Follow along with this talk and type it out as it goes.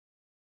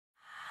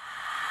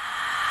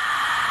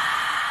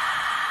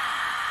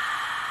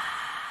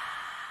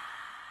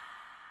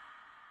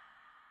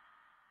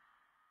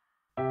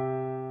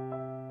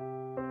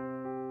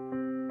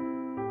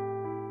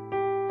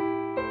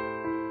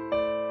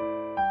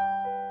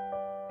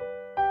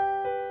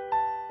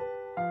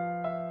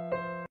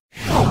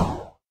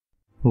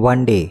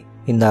One day,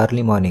 in the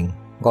early morning,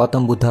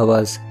 Gautam Buddha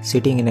was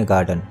sitting in a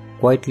garden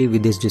quietly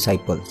with his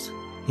disciples.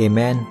 A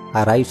man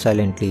arrived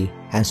silently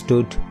and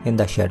stood in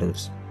the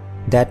shadows.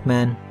 That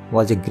man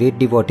was a great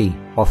devotee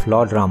of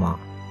Lord Rama.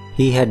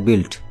 He had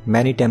built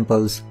many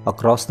temples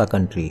across the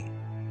country.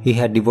 He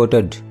had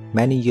devoted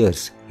many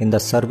years in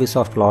the service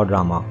of Lord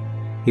Rama.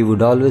 He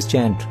would always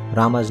chant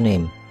Rama's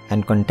name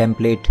and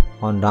contemplate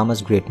on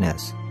Rama's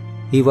greatness.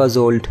 He was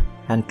old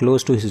and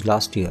close to his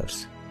last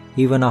years.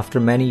 Even after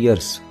many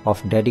years of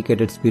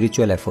dedicated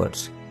spiritual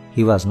efforts,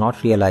 he was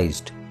not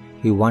realized.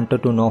 He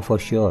wanted to know for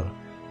sure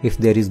if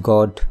there is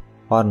God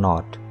or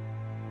not.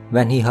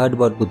 When he heard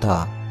about Buddha,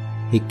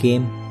 he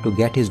came to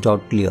get his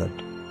doubt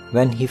cleared.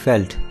 When he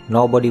felt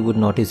nobody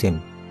would notice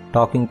him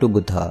talking to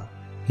Buddha,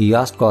 he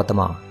asked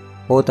Gautama,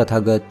 "O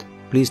Tathagat,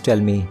 please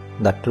tell me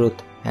the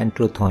truth and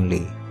truth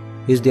only.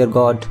 Is there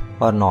God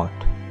or not?"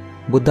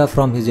 Buddha,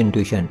 from his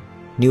intuition,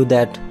 knew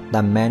that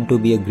the man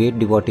to be a great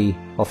devotee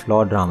of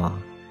Lord Rama.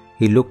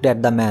 He looked at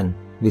the man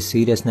with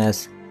seriousness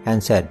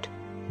and said,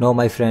 "No,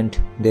 my friend,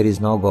 there is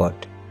no God."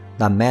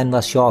 The man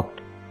was shocked.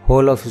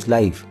 Whole of his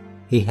life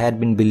he had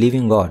been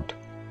believing God,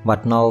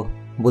 but now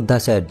Buddha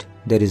said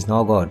there is no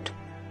God.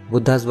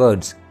 Buddha's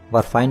words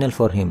were final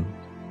for him.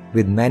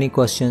 With many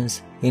questions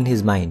in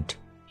his mind,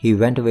 he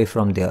went away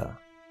from there.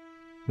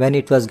 When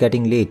it was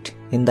getting late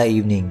in the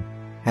evening,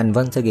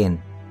 and once again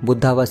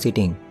Buddha was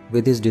sitting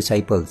with his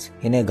disciples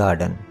in a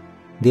garden,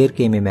 there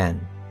came a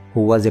man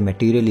who was a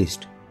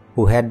materialist,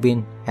 who had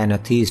been an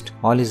atheist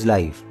all his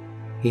life.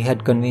 He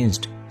had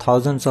convinced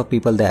thousands of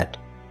people that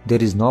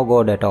there is no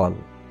God at all.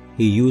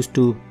 He used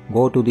to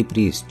go to the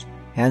priests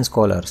and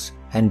scholars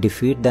and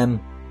defeat them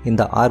in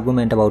the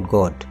argument about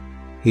God.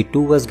 He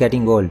too was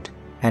getting old,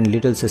 and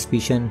little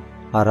suspicion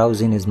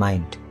arose in his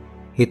mind.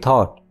 He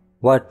thought,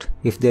 what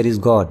if there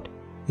is God?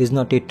 Is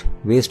not it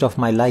waste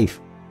of my life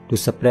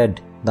to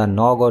spread the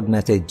no God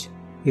message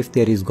if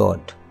there is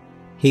God?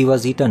 He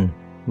was eaten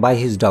by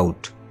his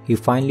doubt.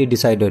 He finally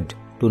decided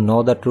to know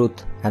the truth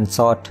and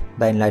sought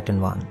the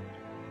enlightened one.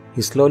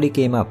 He slowly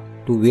came up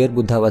to where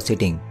Buddha was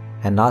sitting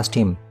and asked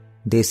him,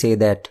 "They say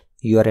that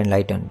you are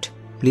enlightened.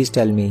 Please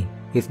tell me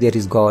if there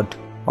is God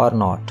or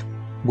not."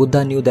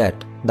 Buddha knew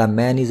that the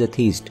man is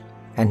atheist,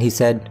 and he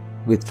said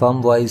with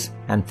firm voice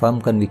and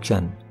firm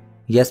conviction,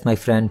 "Yes, my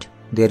friend,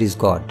 there is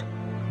God."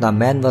 The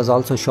man was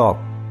also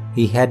shocked.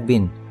 He had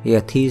been an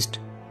atheist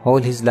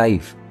all his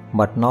life,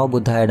 but now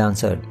Buddha had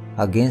answered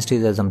against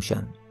his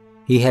assumption.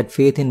 He had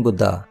faith in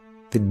Buddha.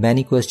 With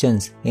many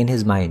questions in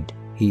his mind,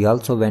 he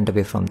also went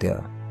away from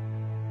there.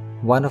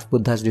 One of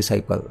Buddha's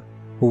disciples,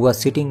 who was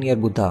sitting near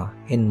Buddha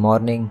in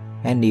morning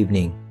and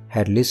evening,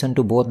 had listened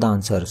to both the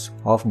answers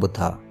of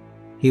Buddha.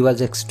 He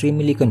was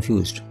extremely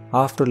confused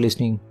after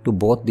listening to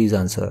both these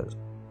answers.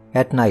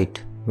 At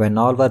night, when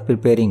all were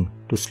preparing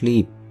to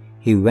sleep,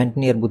 he went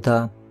near Buddha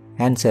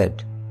and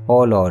said,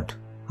 "O Lord,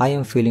 I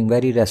am feeling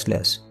very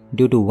restless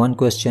due to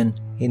one question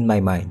in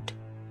my mind.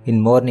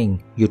 In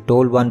morning, you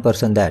told one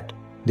person that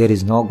there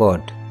is no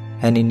God,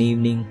 and in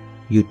evening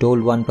you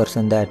told one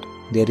person that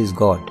there is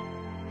God.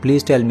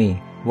 Please tell me,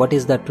 what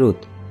is the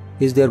truth?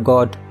 Is there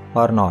God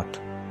or not?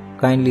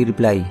 Kindly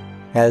reply,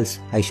 else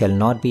I shall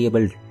not be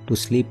able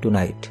to sleep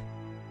tonight."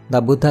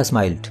 The Buddha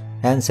smiled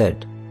and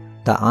said,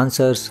 "The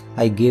answers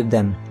I gave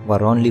them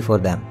were only for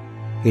them.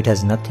 It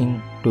has nothing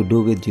to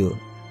do with you.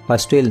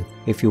 But still,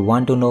 if you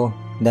want to know,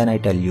 then I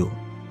tell you."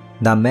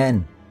 The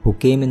man who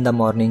came in the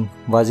morning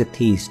was a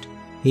theist.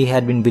 He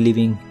had been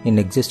believing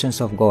in existence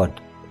of God,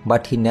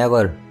 but he never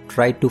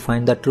tried to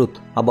find the truth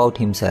about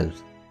himself.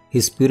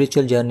 His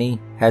spiritual journey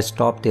had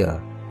stopped there.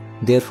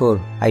 Therefore,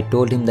 I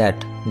told him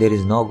that there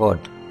is no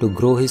God to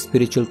grow his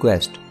spiritual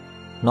quest.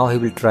 Now he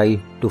will try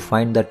to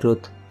find the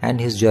truth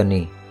and his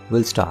journey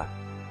will start.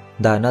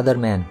 The another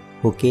man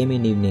who came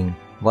in evening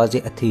was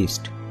an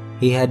atheist.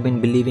 He had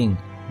been believing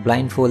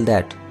blindfold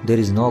that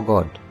there is no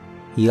God.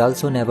 He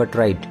also never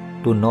tried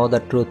to know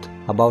the truth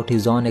about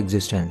his own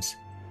existence.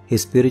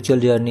 His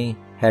spiritual journey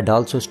had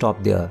also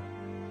stopped there.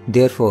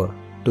 Therefore,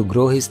 to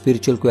grow his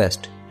spiritual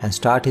quest and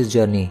start his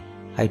journey,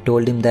 I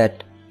told him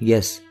that,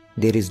 yes,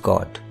 there is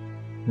God.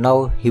 Now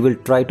he will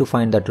try to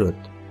find the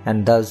truth,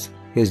 and thus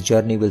his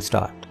journey will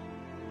start.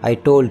 I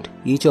told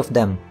each of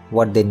them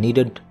what they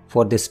needed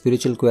for their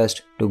spiritual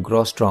quest to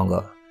grow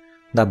stronger.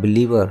 The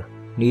believer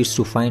needs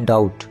to find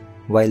out,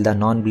 while the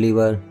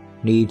non-believer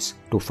needs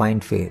to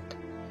find faith.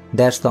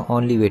 That's the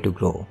only way to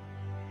grow.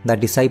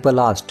 The disciple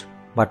asked,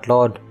 "But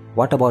Lord,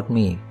 what about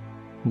me?"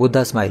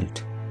 Buddha smiled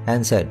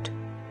and said,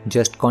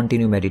 "Just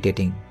continue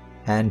meditating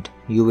and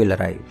you will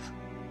arrive."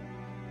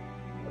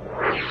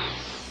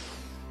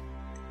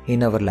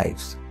 In our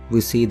lives,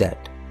 we see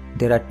that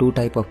there are two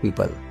types of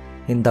people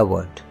in the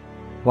world.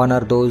 One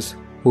are those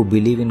who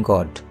believe in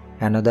God,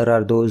 and other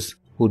are those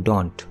who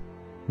don't.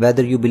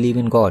 Whether you believe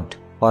in God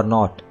or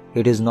not,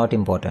 it is not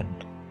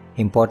important.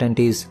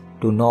 Important is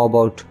to know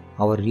about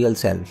our real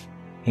self.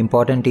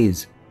 Important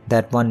is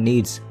that one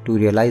needs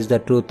to realize the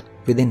truth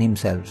within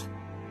himself.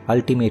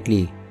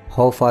 Ultimately,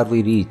 how far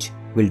we reach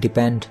will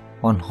depend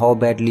on how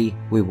badly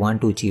we want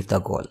to achieve the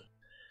goal.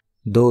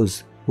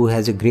 Those who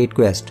has a great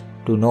quest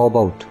to know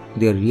about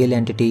their real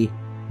entity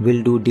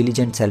will do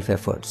diligent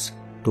self-efforts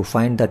to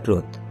find the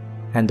truth,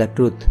 and the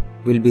truth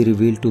will be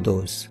revealed to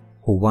those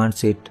who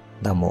wants it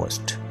the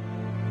most.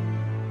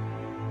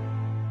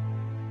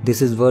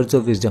 This is Words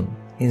of Wisdom,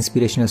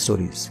 Inspirational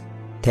Stories.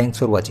 Thanks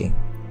for watching.